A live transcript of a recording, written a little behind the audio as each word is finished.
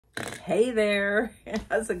Hey there,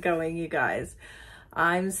 how's it going, you guys?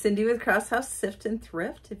 I'm Cindy with Crosshouse Sift and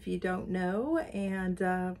Thrift, if you don't know,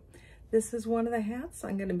 and this is one of the hats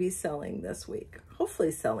I'm going to be selling this week.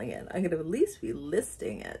 Hopefully selling it. I'm going to at least be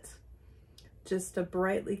listing it. Just a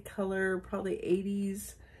brightly colored, probably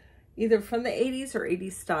 80s, either from the 80s or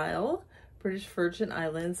 80s style, British Virgin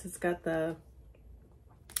Islands. It's got I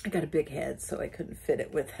got a big head, so I couldn't fit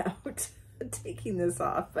it without taking this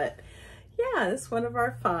off, but yeah, it's one of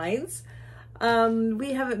our finds.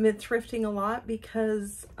 We haven't been thrifting a lot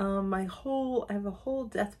because I have a whole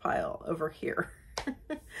death pile over here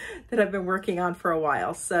that I've been working on for a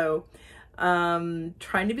while. So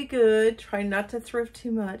trying to be good, trying not to thrift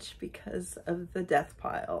too much because of the death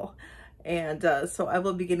pile. And so I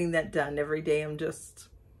will be getting that done every day. I'm just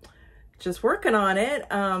working on it.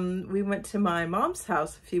 We went to my mom's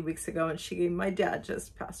house a few weeks ago, and my dad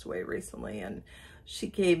just passed away recently, and she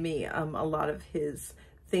gave me a lot of his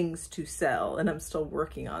things to sell, and I'm still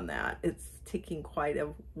working on that. It's taking quite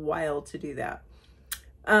a while to do that.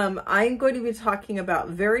 I'm going to be talking about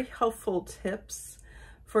very helpful tips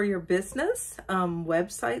for your business,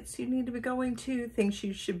 websites you need to be going to, things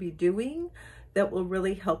you should be doing that will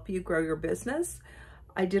really help you grow your business.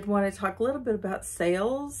 I did want to talk a little bit about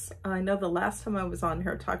sales. I know the last time I was on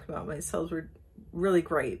here talking about my sales were really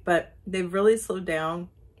great, but they've really slowed down.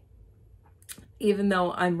 Even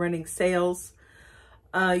though I'm running sales,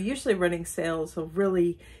 usually running sales will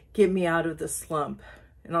really get me out of the slump,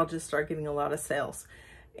 and I'll just start getting a lot of sales.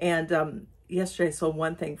 And yesterday I sold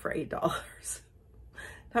one thing for $8.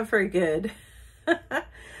 Not very good.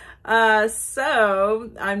 So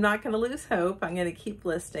I'm not going to lose hope. I'm going to keep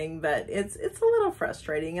listing, but it's a little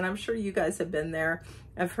frustrating, and I'm sure you guys have been there.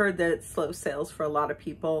 I've heard that it's slow sales for a lot of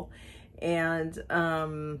people,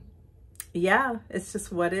 and yeah, it's just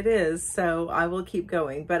what it is. So I will keep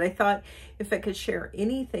going, but I thought if I could share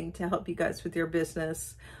anything to help you guys with your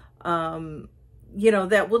business, you know,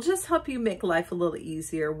 that will just help you make life a little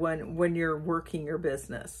easier when you're working your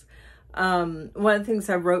business. One of the things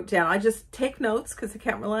I wrote down, I just take notes because I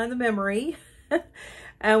can't rely on the memory.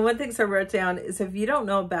 And one of the things I wrote down is, if you don't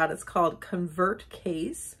know about it, it's called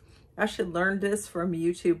ConvertCase. I actually learned this from a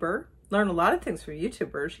YouTuber. Learn a lot of things from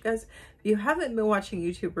YouTubers. You guys, if you haven't been watching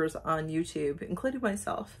YouTubers on YouTube, including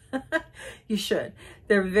myself, you should.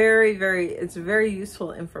 They're it's very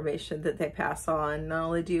useful information that they pass on. Not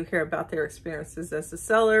only do you hear about their experiences as a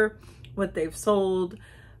seller, what they've sold,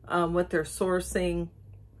 what they're sourcing,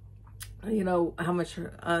 you know, how much,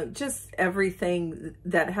 just everything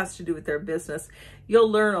that has to do with their business.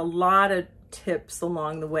 You'll learn a lot of tips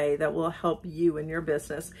along the way that will help you in your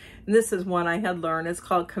business. And this is one I had learned. It's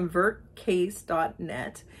called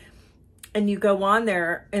convertcase.net. And you go on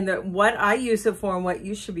there, and what I use it for and what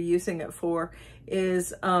you should be using it for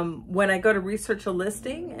is when I go to research a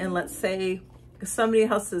listing, and let's say somebody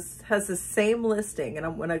else has the same listing,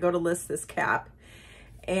 and when I go to list this cap,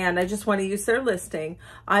 and I just want to use their listing.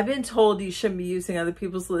 I've been told you shouldn't be using other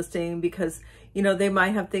people's listing because, you know, they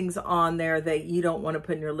might have things on there that you don't want to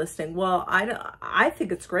put in your listing. Well, I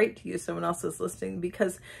think it's great to use someone else's listing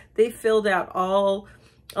because they filled out well,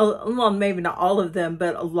 maybe not all of them,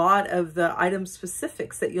 but a lot of the item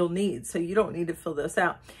specifics that you'll need. So you don't need to fill those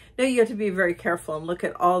out. Now you have to be very careful and look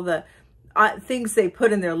at all the things they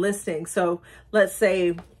put in their listing. So let's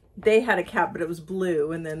say they had a cap, but it was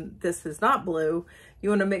blue, and then this is not blue. You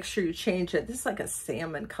want to make sure you change it. This is like a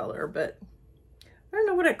salmon color, but I don't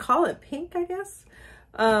know what I call it. Pink, I guess.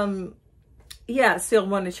 Yeah, so you'll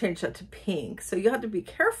want to change that to pink. So you have to be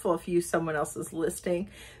careful if you use someone else's listing,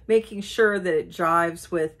 making sure that it jives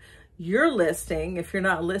with your listing. If you're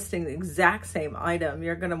not listing the exact same item,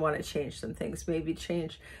 you're going to want to change some things. Maybe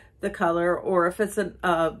change the color, or if it's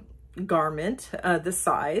a garment, the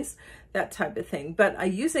size, that type of thing.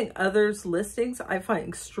 But using others' listings, I find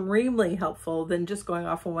extremely helpful than just going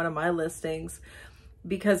off of one of my listings,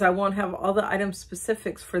 because I won't have all the item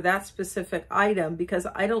specifics for that specific item, because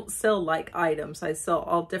I don't sell like items. I sell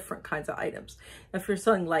all different kinds of items. If you're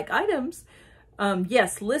selling like items,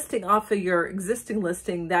 yes, listing off of your existing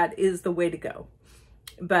listing, that is the way to go.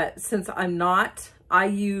 But since I'm not, I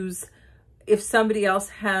use, if somebody else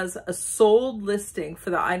has a sold listing for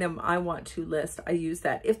the item I want to list, I use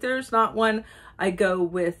that. If there's not one, I go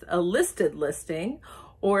with a listed listing,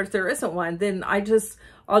 or if there isn't one, then what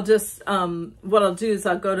I'll do is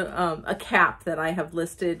I'll go to a cap that I have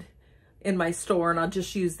listed in my store, and I'll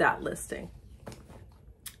just use that listing.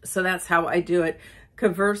 So that's how I do it.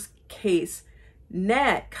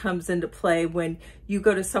 ConvertCase.net comes into play when you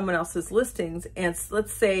go to someone else's listings, and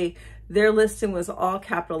let's say their listing was all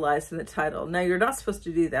capitalized in the title. Now, you're not supposed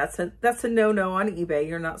to do that. So that's a no-no on eBay.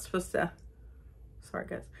 You're not supposed to, sorry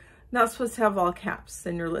guys, not supposed to have all caps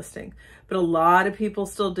in your listing, but a lot of people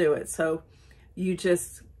still do it. So you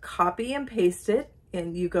just copy and paste it,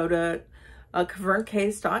 and you go to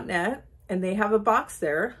convertcase.net, and they have a box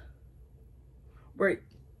there where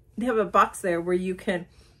you can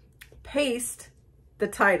paste the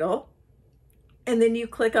title, and then you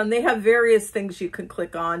click on, they have various things you can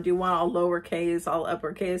click on. Do you want all lowercase, all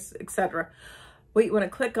uppercase, etc.? What you want to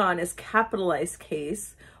click on is capitalized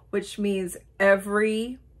case, which means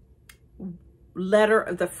every letter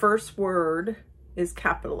of the first word is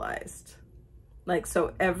capitalized. Like,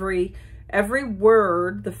 so every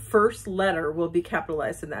word, the first letter will be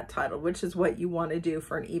capitalized in that title, which is what you want to do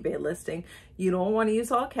for an eBay listing. You don't want to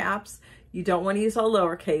use all caps. You don't want to use all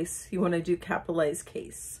lowercase. You want to do capitalized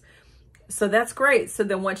case. So that's great. So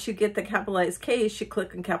then once you get the capitalized case, you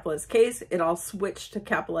click on capitalized case, it all switched to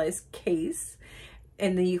capitalized case.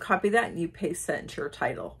 And then you copy that and you paste that into your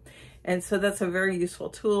title. And so that's a very useful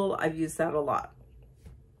tool. I've used that a lot.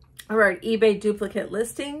 All right, eBay duplicate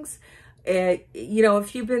listings. You know,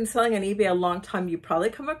 if you've been selling on eBay a long time, you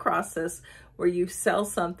probably come across this where you sell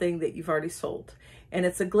something that you've already sold. And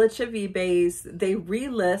it's a glitch of eBay's. They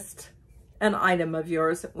relist an item of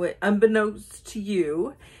yours unbeknownst to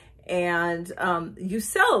you. And you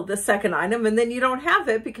sell the second item, and then you don't have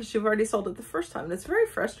it because you've already sold it the first time. And it's very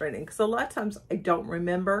frustrating because a lot of times I don't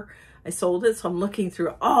remember I sold it. So I'm looking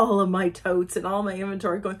through all of my totes and all my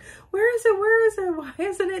inventory going, where is it? Where is it? Why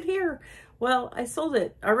isn't it here? Well, I sold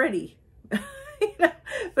it already. You know?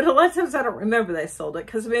 But a lot of times I don't remember that I sold it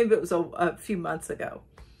because maybe it was a few months ago.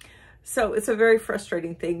 So it's a very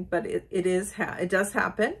frustrating thing, but it does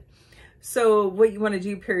happen. So what you want to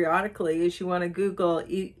do periodically is you want to Google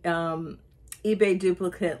eBay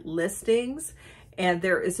duplicate listings, and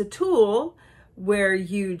there is a tool where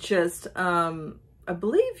you just, I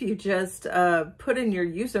believe you just put in your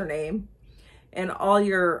username and all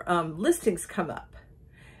your listings come up.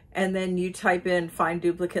 And then you type in find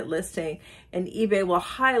duplicate listing, and eBay will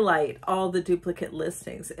highlight all the duplicate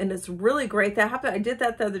listings. And it's really great. That happened. I did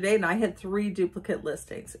that the other day, and I had 3 duplicate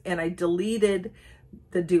listings, and I deleted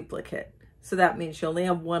the duplicate. So that means you only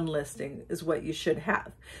have 1 listing is what you should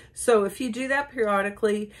have. So if you do that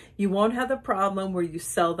periodically, you won't have the problem where you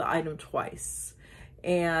sell the item twice.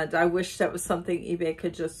 And I wish that was something eBay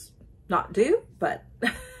could just not do, but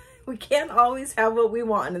we can't always have what we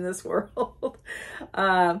want in this world.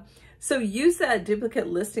 So use that duplicate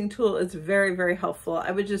listing tool. It's very, very helpful.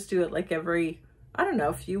 I would just do it like every, I don't know,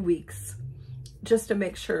 a few weeks, just to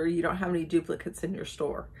make sure you don't have any duplicates in your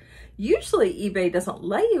store. Usually eBay doesn't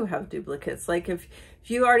let you have duplicates. Like if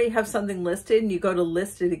you already have something listed and you go to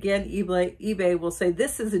list it again, eBay will say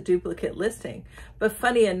this is a duplicate listing. But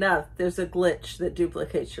funny enough, there's a glitch that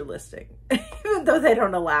duplicates your listing, even though they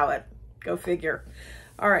don't allow it. Go figure.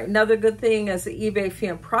 All right, another good thing is the eBay fee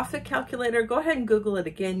and profit calculator. Go ahead and Google it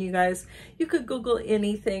again, you guys. You could Google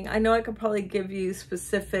anything. I know I could probably give you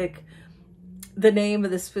the name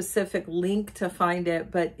of the specific link to find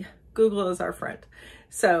it, but Google is our friend.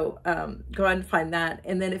 So go ahead and find that.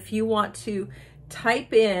 And then if you want to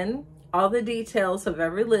type in all the details of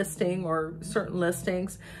every listing or certain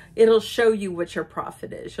listings, it'll show you what your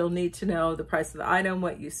profit is. You'll need to know the price of the item,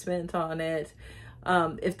 what you spent on it,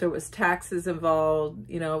 if there was taxes involved,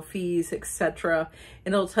 you know, fees, etc.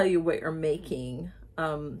 And it'll tell you what you're making.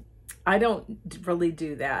 I don't really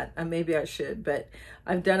do that. Maybe I should, but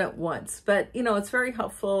I've done it once. But, you know, it's very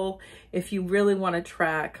helpful if you really want to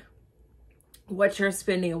track what you're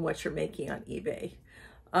spending and what you're making on eBay.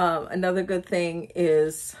 Another good thing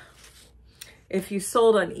is if you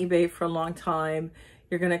sold on eBay for a long time,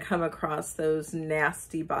 you're going to come across those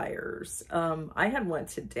nasty buyers. I had one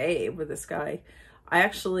today with this guy. I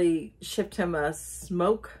actually shipped him a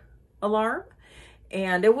smoke alarm,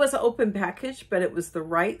 and it was an open package, but it was the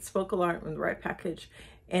right smoke alarm in the right package.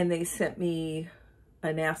 And they sent me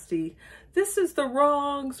a nasty, this is the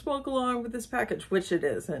wrong smoke alarm with this package, which it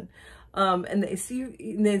isn't. And they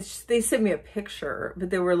sent me a picture, but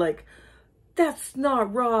they were like, that's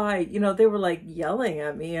not right. You know, they were like yelling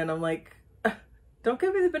at me, and I'm like, don't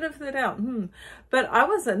give me the benefit of the doubt. But I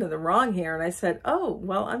wasn't in the wrong here. And I said, oh,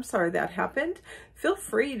 well, I'm sorry that happened. Feel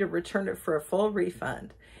free to return it for a full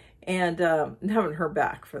refund. And haven't heard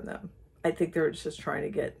back from them. I think they're just trying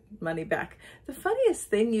to get money back. The funniest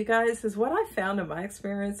thing, you guys, is what I found in my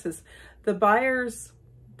experience is the buyers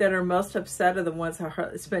that are most upset are the ones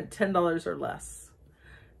that spent $10 or less.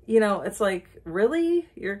 You know, it's like, really?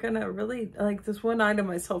 You're gonna really, like this one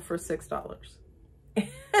item I sold for $6.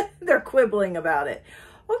 They're quibbling about it.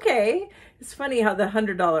 Okay, it's funny how the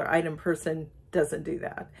 $100 item person doesn't do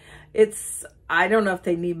that. I don't know if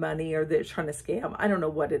they need money or they're trying to scam. I don't know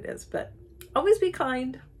what it is, but always be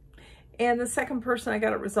kind. And the second person, I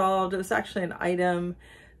got it resolved. It was actually an item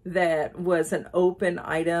that was an open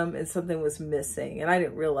item and something was missing and I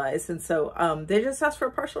didn't realize. And so they just asked for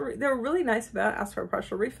a partial, they were really nice about it, asked for a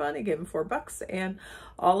partial refund. I gave them $4 and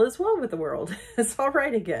all is well with the world. It's all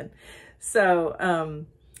right again. So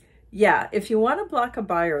yeah, if you want to block a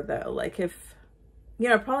buyer though, like if, you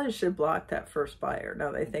know, I probably should block that first buyer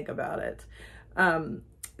now that I think about it.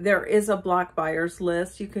 There is a block buyers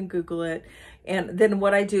list. You can Google it. And then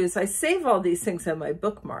what I do is I save all these things in my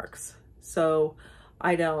bookmarks. So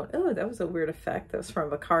I don't, oh, that was a weird effect. That was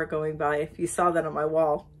from a car going by. If you saw that on my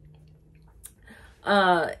wall.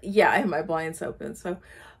 Yeah, I have my blinds open. So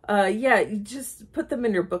yeah, you just put them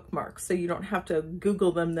in your bookmarks so you don't have to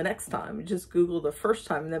Google them the next time. You just Google the first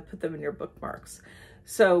time and then put them in your bookmarks.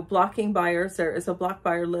 So blocking buyers, there is a block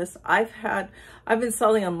buyer list. I've been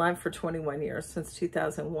selling online for 21 years, since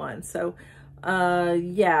 2001. So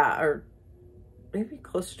yeah, or maybe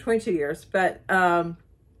close to 22 years, but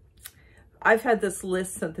I've had this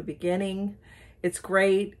list since the beginning. It's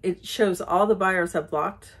great. It shows all the buyers I've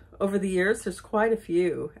blocked over the years. There's quite a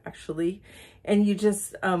few actually. And you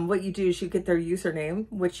just, what you do is you get their username,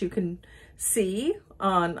 which you can see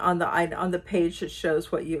on the page that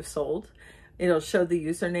shows what you've sold. It'll show the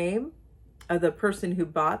username of the person who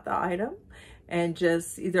bought the item, and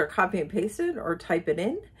just either copy and paste it or type it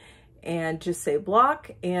in and just say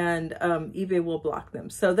block, and eBay will block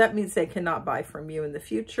them. So that means they cannot buy from you in the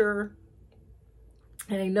future.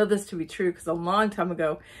 And I know this to be true because a long time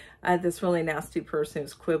ago, I had this really nasty person who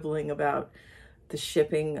was quibbling about the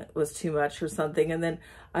shipping was too much or something. And then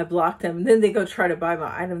I blocked them, and then they go try to buy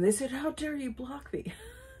my item. They said, "How dare you block me?"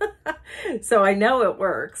 So I know it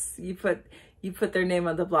works. You put their name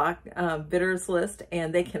on the block bidders list,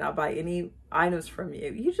 and they cannot buy any items from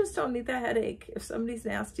you. You just don't need that headache. If somebody's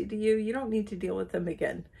nasty to you, you don't need to deal with them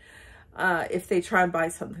again if they try and buy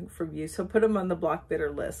something from you. So put them on the block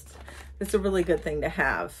bidder list. It's a really good thing to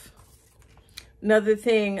have. Another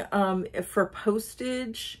thing, for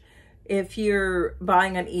postage, if you're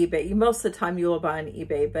buying on eBay, most of the time you will buy on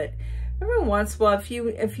eBay, but every once in a while,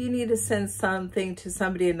 if you need to send something to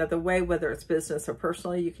somebody another way, whether it's business or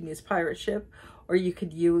personal, you can use Pirate Ship, or you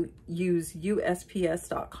could use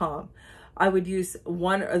USPS.com. I would use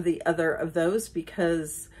one or the other of those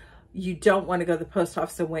because you don't want to go to the post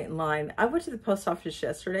office and wait in line. I went to the post office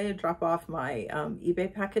yesterday to drop off my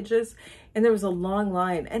eBay packages, and there was a long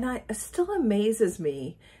line, and it still amazes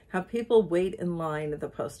me how people wait in line at the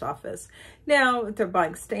post office. Now, if they're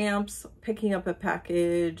buying stamps, picking up a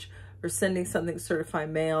package, or sending something certified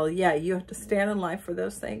mail, yeah, you have to stand in line for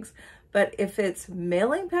those things. But if it's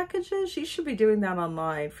mailing packages, you should be doing that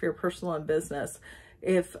online for your personal and business.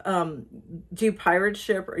 If do Pirate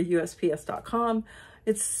Ship or USPS.com,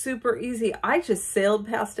 it's super easy. I just sailed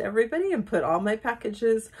past everybody and put all my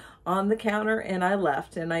packages on the counter, and I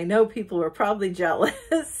left. And I know people were probably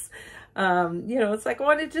jealous. You know, it's like I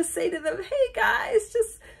want to just say to them, hey guys,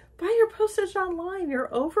 just buy your postage online.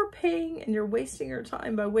 You're overpaying and you're wasting your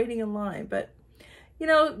time by waiting in line. But, you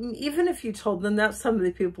know, even if you told them that, some of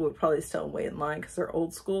the people would probably still wait in line because they're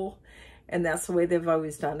old school and that's the way they've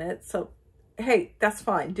always done it. So, hey, that's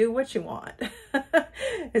fine. Do what you want.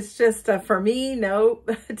 It's just for me, no,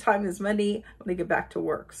 time is money. I'm going to get back to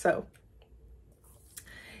work. So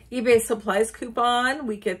eBay supplies coupon,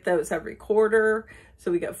 we get those every quarter.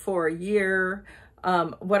 So we get 4 a year.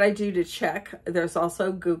 What I do to check, there's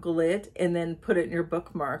also Google it and then put it in your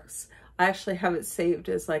bookmarks. I actually have it saved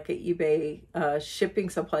as like an eBay shipping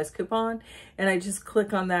supplies coupon, and I just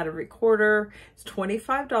click on that every quarter. It's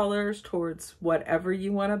 $25 towards whatever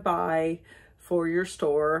you want to buy for your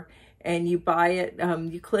store, and you buy it,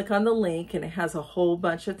 you click on the link and it has a whole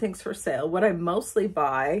bunch of things for sale. What I mostly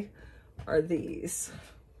buy are these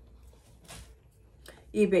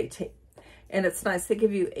eBay tape. And it's nice. They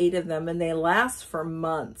give you 8 of them and they last for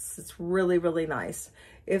months. It's really, really nice.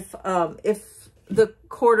 If the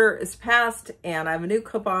quarter is passed and I have a new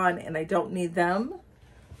coupon and I don't need them,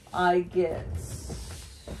 I get,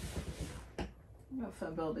 I don't know if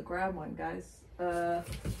I'll be able to grab one, guys.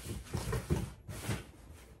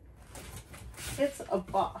 It's a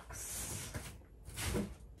box.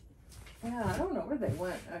 Yeah, I don't know where they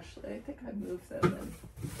went, actually. I think I moved them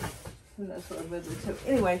and that's what I moved it to.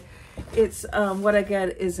 Anyway, it's what I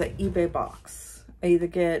get is an eBay box. I either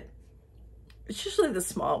get, it's usually the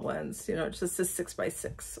small ones, you know, just a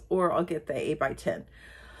 6x6, or I'll get the 8x10.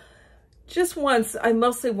 Just once,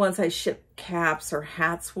 mostly ones I ship caps or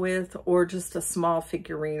hats with, or just a small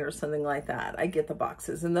figurine or something like that. I get the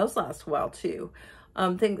boxes, and those last well too.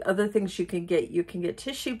 Other things you can get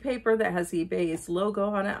tissue paper that has eBay's logo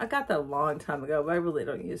on it. I got that a long time ago, but I really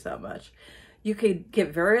don't use that much. You could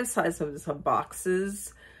get various sizes of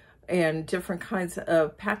boxes and different kinds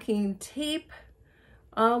of packing tape.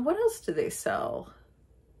 What else do they sell?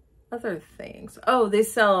 Other things. Oh, they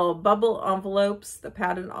sell bubble envelopes, the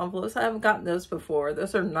padded envelopes. I haven't gotten those before.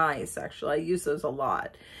 Those are nice, actually. I use those a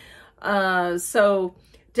lot. So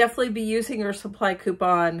definitely be using your supply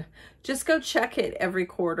coupon. Just go check it every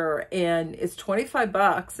quarter, and it's 25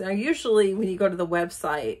 bucks. Now, usually when you go to the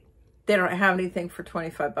website, they don't have anything for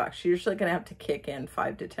 25 bucks. You're usually going to have to kick in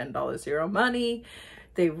 $5 to $10 of your own money.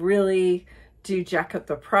 They really do jack up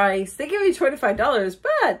the price. They give you $25,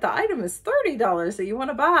 but the item is $30 that you want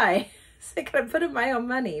to buy. So I gotta put in my own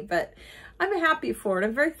money, but I'm happy for it.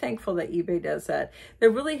 I'm very thankful that eBay does that.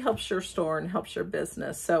 It really helps your store and helps your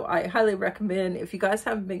business. So I highly recommend, if you guys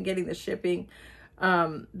haven't been getting the shipping,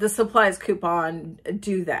 the supplies coupon,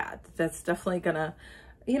 do that. That's definitely gonna,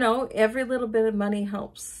 you know, every little bit of money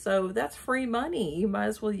helps. So that's free money. You might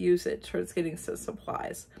as well use it towards getting some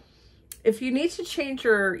supplies. If you need to change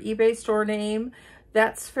your eBay store name,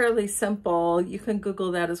 that's fairly simple. You can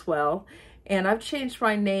Google that as well. And I've changed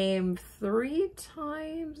my name 3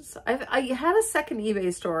 times. I had a second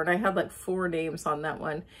eBay store, and I had like 4 names on that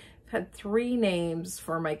one. I've had 3 names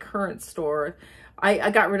for my current store.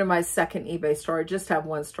 I got rid of my second eBay store. I just have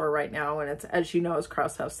 1 store right now, and it's, as you know, it's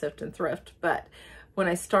Crosshouse, Sift, and Thrift. But when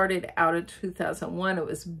I started out in 2001, it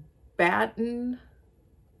was Baton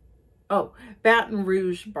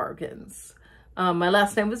Rouge Bargains. My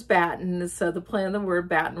last name was Batten, so the play on the word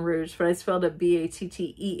Baton Rouge, but I spelled it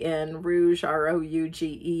B-A-T-T-E-N, Rouge,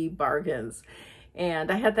 R-O-U-G-E, Bargains.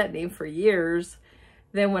 And I had that name for years.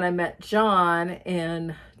 Then when I met John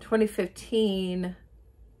in 2015,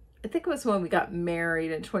 I think it was when we got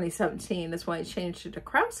married in 2017, is when I changed it to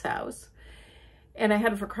Crouse House. And I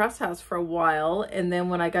had it for Crouse House for a while. And then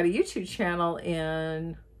when I got a YouTube channel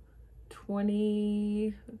in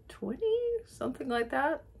 2020, something like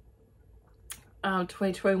that,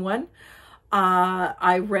 2021,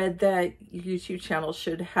 I read that YouTube channels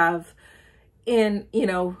should have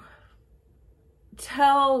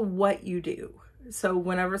tell what you do. So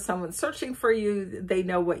whenever someone's searching for you, they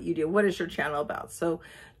know what you do. What is your channel about? So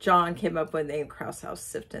John came up with the name Crouse House,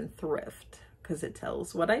 Sift, and Thrift, because it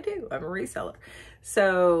tells what I do. I'm a reseller.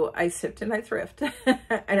 So I sift and I thrift,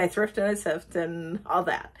 and I thrift and I sift and all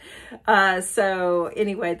that. So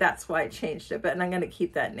anyway, that's why I changed it, and I'm going to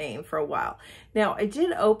keep that name for a while. Now, I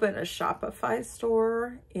did open a Shopify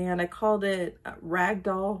store, and I called it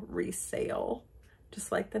Ragdoll Resale,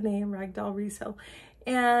 just like the name, Ragdoll Resale.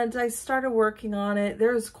 And I started working on it.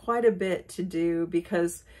 There's quite a bit to do,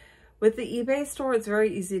 because with the eBay store, it's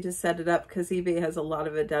very easy to set it up because eBay has a lot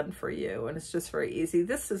of it done for you, and it's just very easy.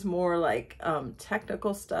 This is more like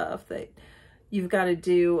technical stuff that you've got to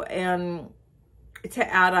do and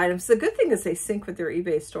to add items. The good thing is they sync with their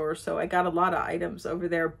eBay store, so I got a lot of items over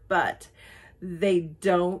there, but they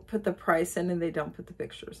don't put the price in and they don't put the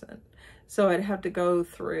pictures in. So I'd have to go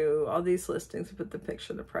through all these listings and put the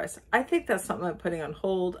picture and the price. I think that's something I'm putting on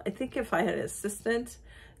hold. I think if I had an assistant,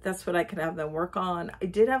 that's what I could have them work on. I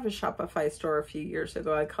did have a Shopify store a few years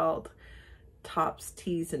ago I called Tops,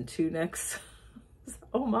 Tees, and Tunics.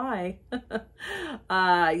 Oh my.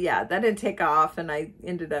 Yeah, that didn't take off, and I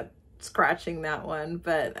ended up scratching that one,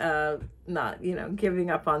 but not, giving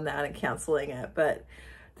up on that and canceling it. But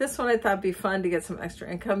this one I thought would be fun to get some extra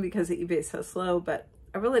income because the eBay's so slow, but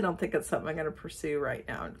I really don't think it's something I'm going to pursue right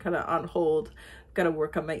now. I'm kind of on hold. I've got to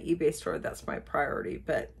work on my eBay store. That's my priority.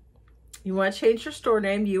 But you want to change your store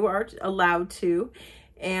name, you are allowed to.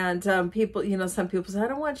 And people, some people say, I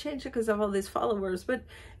don't want to change it because I have all these followers. But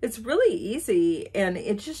it's really easy, and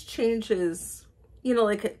it just changes, now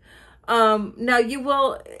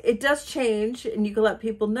it does change, and you can let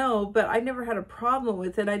people know, but I never had a problem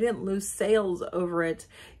with it. I didn't lose sales over it.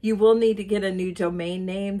 You will need to get a new domain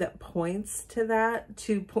name that points to that,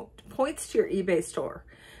 points to your eBay store.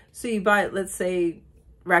 So you buy it, let's say,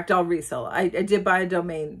 Ragdoll Reseller. I did buy a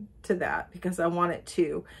domain to that because I want it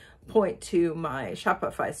to point to my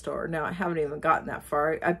Shopify store. Now, I haven't even gotten that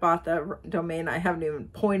far. I bought the domain. I haven't even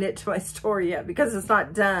pointed to my store yet because it's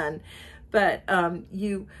not done. But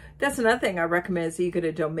that's another thing I recommend, is that you get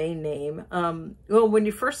a domain name. Well, when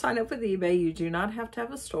you first sign up with eBay, you do not have to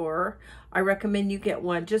have a store. I recommend you get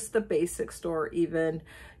one, just the basic store even.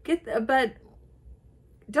 But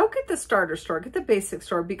don't get the starter store, get the basic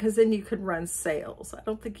store, because then you could run sales. I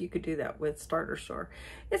don't think you could do that with starter store.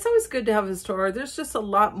 It's always good to have a store. There's just a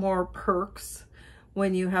lot more perks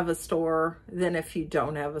when you have a store than if you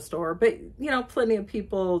don't have a store. But, plenty of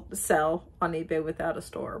people sell on eBay without a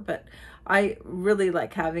store. But I really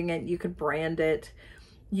like having it. You could brand it.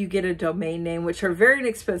 you get a domain name, which are very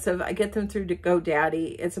inexpensive. I get them through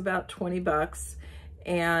GoDaddy. It's about 20 bucks.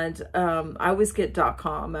 And I always get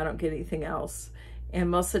 .com. I don't get anything else. And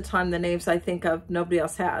most of the time, the names I think of, nobody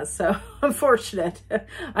else has. So I'm fortunate.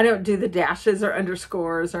 I don't do the dashes or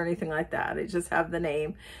underscores or anything like that. I just have the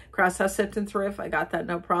name. Krause House, Thrift, and Thrift. I got that,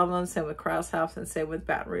 no problem. Same with Krause House and same with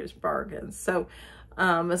Baton Rouge Bargains. So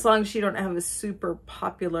as long as you don't have a super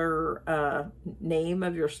popular name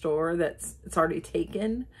of your store it's already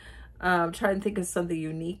taken, try and think of something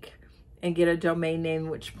unique and get a domain name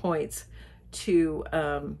which points to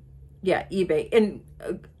yeah, eBay. And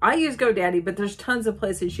I use GoDaddy, but there's tons of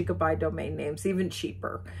places you could buy domain names, even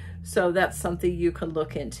cheaper. So that's something you can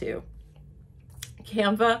look into.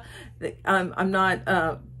 Canva, I'm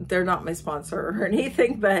not, they're not my sponsor or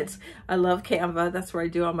anything, but I love Canva. That's where I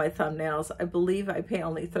do all my thumbnails. I believe I pay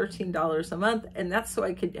only $13 a month, and that's so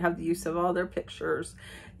I could have the use of all their pictures.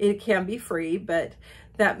 It can be free, but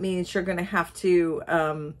that means you're going to have to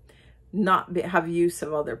have use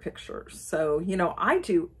of all their pictures. So, you know, I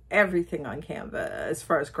do everything on Canva as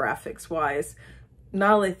far as graphics wise.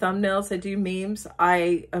 Not only thumbnails, I do memes.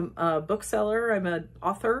 I am a bookseller. I'm an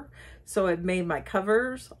author. So I've made my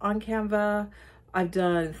covers on Canva. I've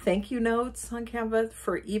done thank you notes on Canva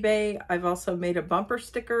for eBay. I've also made a bumper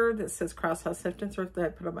sticker that says Krause House, Thrift, and Thrift that I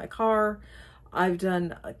put on my car. I've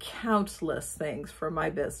done countless things for my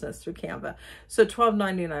business through Canva. So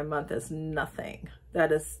 $12.99 a month is nothing.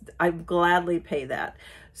 That is, I gladly pay that.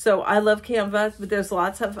 So I love Canva, but there's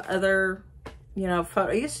lots of other, you know,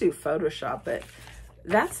 I used to do Photoshop, but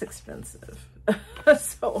that's expensive.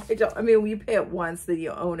 So I mean, you pay it once, then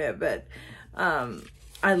you own it, but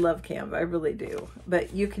I love Canva, I really do.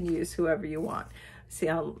 But you can use whoever you want. See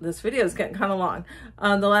how this video is getting kind of long.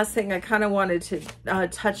 The last thing I kind of wanted to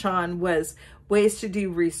touch on was ways to do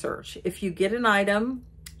research. If you get an item,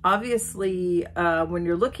 obviously when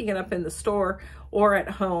you're looking it up in the store or at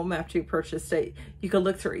home after you purchased it, you can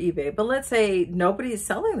look through eBay. But let's say nobody's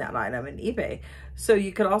selling that item in eBay. So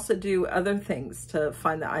you could also do other things to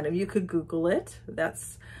find the item. You could Google it.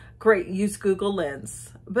 That's great. Use Google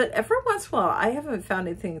Lens. But every once in a while, I haven't found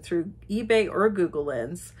anything through eBay or Google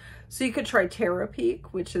Lens. So you could try TerraPeak,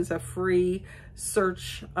 which is a free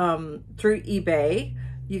search through eBay.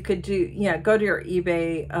 You could do, yeah, go to your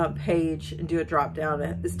eBay page and do a drop down.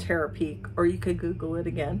 It's TerraPeak, or you could Google it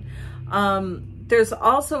again. There's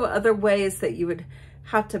also other ways that you would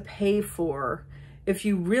have to pay for if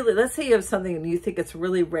you really, let's say you have something and you think it's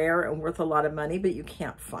really rare and worth a lot of money, but you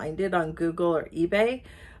can't find it on Google or eBay.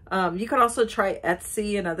 You could also try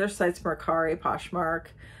Etsy and other sites, Mercari, Poshmark.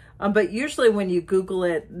 But usually when you Google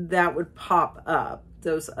it, that would pop up.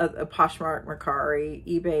 Those Poshmark, Mercari,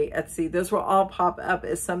 eBay, Etsy, those will all pop up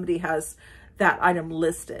as somebody has that item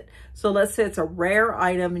listed. So let's say it's a rare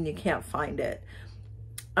item and you can't find it.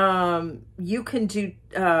 You can do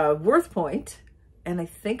WorthPoint, and I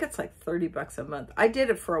think it's like 30 bucks a month. I did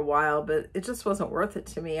it for a while, but it just wasn't worth it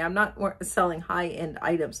to me. I'm not selling high-end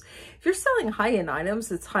items. If you're selling high-end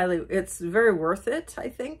items, it's very worth it, I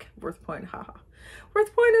think. WorthPoint, haha.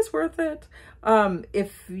 WorthPoint is worth it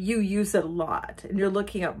if you use it a lot and you're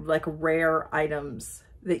looking at like rare items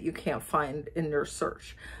that you can't find in your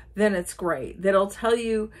search. Then it's great. That'll tell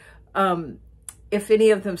you if any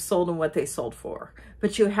of them sold and what they sold for,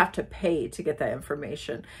 but you have to pay to get that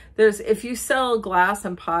information. If you sell glass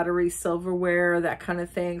and pottery, silverware, that kind of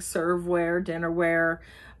thing, serveware, dinnerware,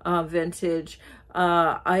 vintage.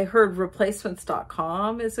 I heard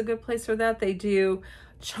replacements.com is a good place for that. They do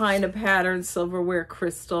china patterns, silverware,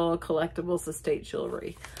 crystal, collectibles, estate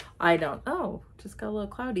jewelry. Just got a little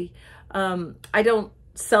cloudy. I don't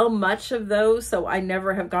sell much of those, so I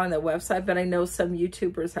never have gone to the website, but I know some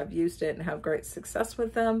YouTubers have used it and have great success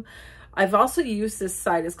with them. I've also used this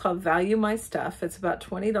site. It's called Value My Stuff. It's about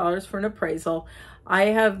 $20 for an appraisal. I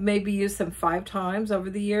have maybe used them 5 times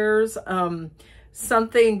over the years.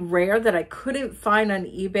 Something rare that I couldn't find on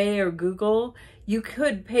eBay or Google, you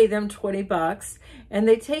could pay them 20 bucks and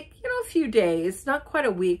they take, a few days, not quite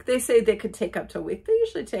a week. They say they could take up to a week. They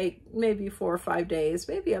usually take maybe 4 or 5 days,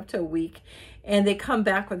 maybe up to a week, and they come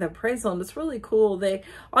back with an appraisal, and it's really cool.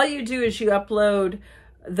 All you do is you upload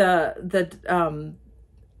the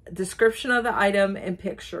description of the item and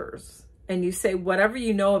pictures, and you say whatever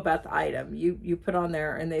you know about the item, you put on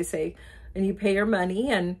there, and they say, and you pay your money,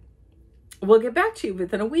 and we'll get back to you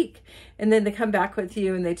within a week. And then they come back with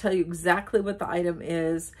you and they tell you exactly what the item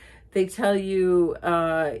is. They tell you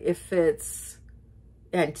if it's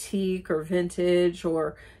antique or vintage,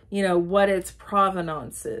 or you know, what its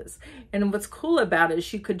provenance is. And what's cool about it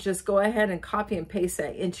is you could just go ahead and copy and paste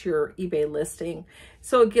that into your eBay listing.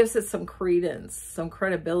 So it gives it some credence, some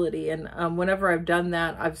credibility. And whenever I've done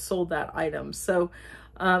that, I've sold that item. So,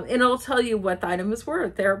 and it'll tell you what the item is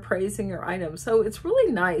worth. They're appraising your item. So it's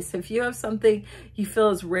really nice. If you have something you feel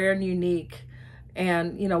is rare and unique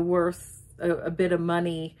and, you know, worth a bit of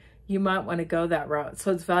money, you might want to go that route.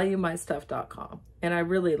 So it's valuemystuff.com. And I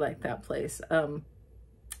really like that place.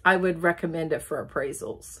 I would recommend it for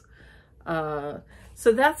appraisals.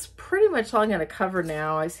 So that's pretty much all I'm going to cover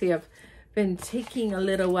now. I see I've been taking a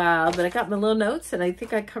little while, but I got my little notes and I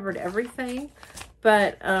think I covered everything.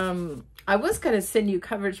 But I was going to send you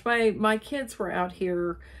coverage. My kids were out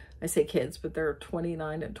here. I say kids, but they're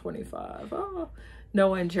 29 and 25. Oh,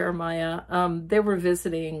 Noah and Jeremiah. They were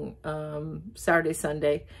visiting Saturday,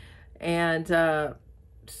 Sunday, and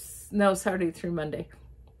no, Saturday through Monday,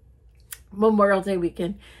 Memorial Day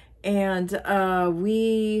weekend. And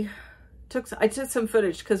I took some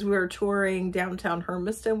footage because we were touring downtown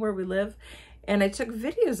Hermiston where we live, and I took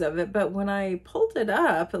videos of it, but when I pulled it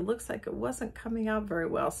up, it looks like it wasn't coming out very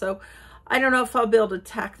well. So I don't know if I'll be able to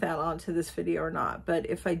tack that onto this video or not, but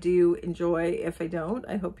if I do, enjoy. If I don't,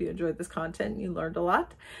 I hope you enjoyed this content and you learned a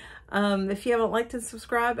lot. If you haven't liked and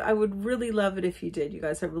subscribed, I would really love it if you did, you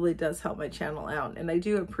guys. It really does help my channel out, and I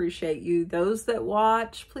do appreciate you. Those that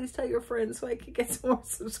watch, please tell your friends so I can get some more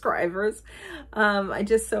subscribers. I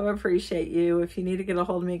just so appreciate you. If you need to get a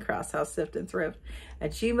hold of me,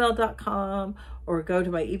 crosshousethiftandthrift@gmail.com, or go to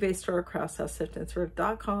my eBay store,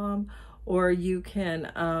 crosshousethiftandthrift.com, or you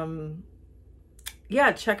can,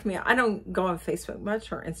 yeah, check me out. I don't go on Facebook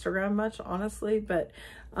much or Instagram much, honestly, but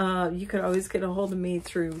you can always get a hold of me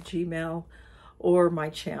through Gmail or my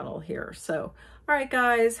channel here. So, all right,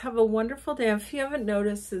 guys, have a wonderful day. If you haven't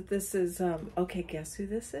noticed that this is, okay, guess who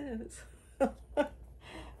this is?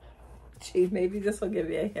 Gee, maybe this will give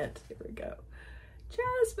you a hint. Here we go.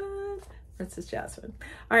 Jasmine. Princess Jasmine.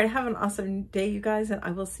 All right, have an awesome day, you guys, and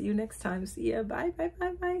I will see you next time. See ya. Bye, bye,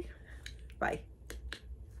 bye, bye. Bye.